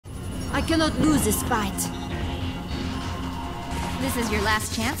I cannot lose this fight. This is your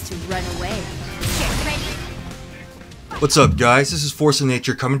last chance to run away. Get ready. What's up guys, this is Force of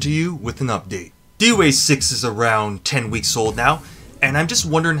Nature coming to you with an update. DOA6 is around 10 weeks old now, and I'm just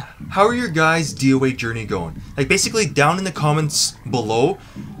wondering, how are your guys' DOA journey going? Like basically down in the comments below,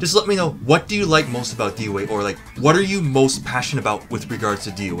 just let me know, what do you like most about DOA, or like what are you most passionate about with regards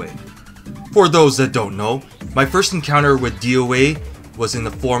to DOA? For those that don't know, my first encounter with DOA was in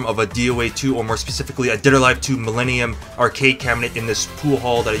the form of a DOA2, or more specifically a Dead or Alive 2 Millennium arcade cabinet in this pool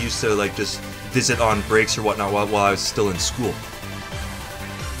hall that I used to like just visit on breaks or whatnot while I was still in school.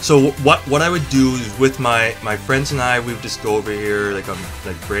 So what I would do is with my friends and I, we would just go over here like on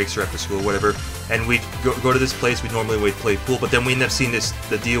like breaks or after school or whatever, and we'd go to this place. We normally would play pool, but then we ended up seeing the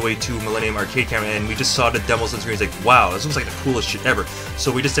DOA2 Millennium arcade cabinet, and we just saw the demos on screen. It's like, wow, this looks like the coolest shit ever.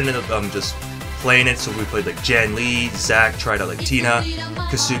 So we just ended up just playing it. So we played like Jan Lee, Zach, tried out like Tina,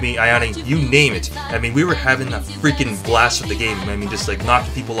 Kasumi, Ayane, you name it. I mean, we were having a freaking blast with the game. I mean, just like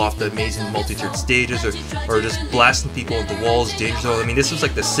knocking people off the amazing multi-tiered stages, or just blasting people into walls, danger zones. I mean, this was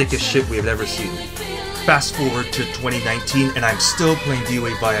like the sickest shit we have ever seen. Fast forward to 2019, and I'm still playing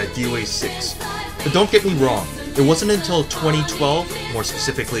DOA via DOA6. But don't get me wrong, it wasn't until 2012, more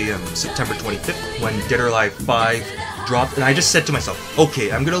specifically September 25th, when Dead or Alive 5 dropped, and I just said to myself,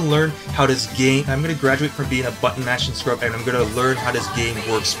 okay, I'm gonna learn how this game, I'm gonna graduate from being a button mashing scrub, and I'm gonna learn how this game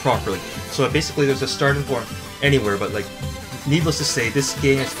works properly. So basically there's a starting point anywhere, but like, needless to say, this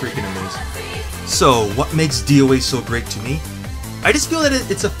game is freaking amazing. So what makes DOA so great to me? I just feel that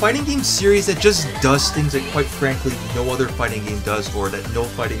it's a fighting game series that just does things that quite frankly no other fighting game does, or that no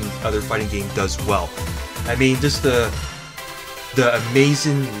other fighting game does well. I mean, just the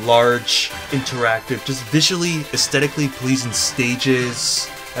amazing, large, interactive, just visually, aesthetically pleasing stages.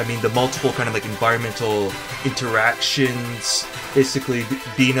 I mean, the multiple kind of like environmental interactions, basically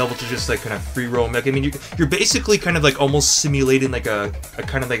being able to just like kind of free roam. Like, I mean, you're basically kind of like almost simulating like a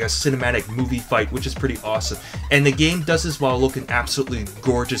kind of like a cinematic movie fight, which is pretty awesome. And the game does this while looking absolutely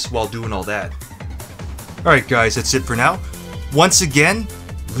gorgeous while doing all that. Alright guys, that's it for now. Once again,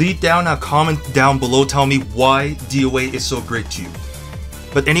 leave down a comment down below telling me why DOA is so great to you.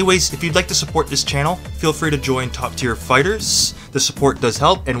 But anyways, if you'd like to support this channel, feel free to join Top Tier Fighters. The support does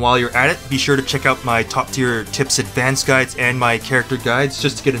help, and while you're at it, be sure to check out my Top Tier Tips Advanced Guides and my character guides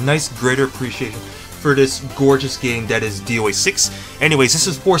just to get a nice greater appreciation for this gorgeous game that is DOA6. Anyways, this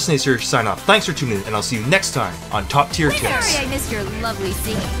is Force Nature sign off. Thanks for tuning in, and I'll see you next time on Top Tier Tips. Sorry I missed your lovely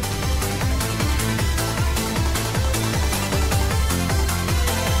singing.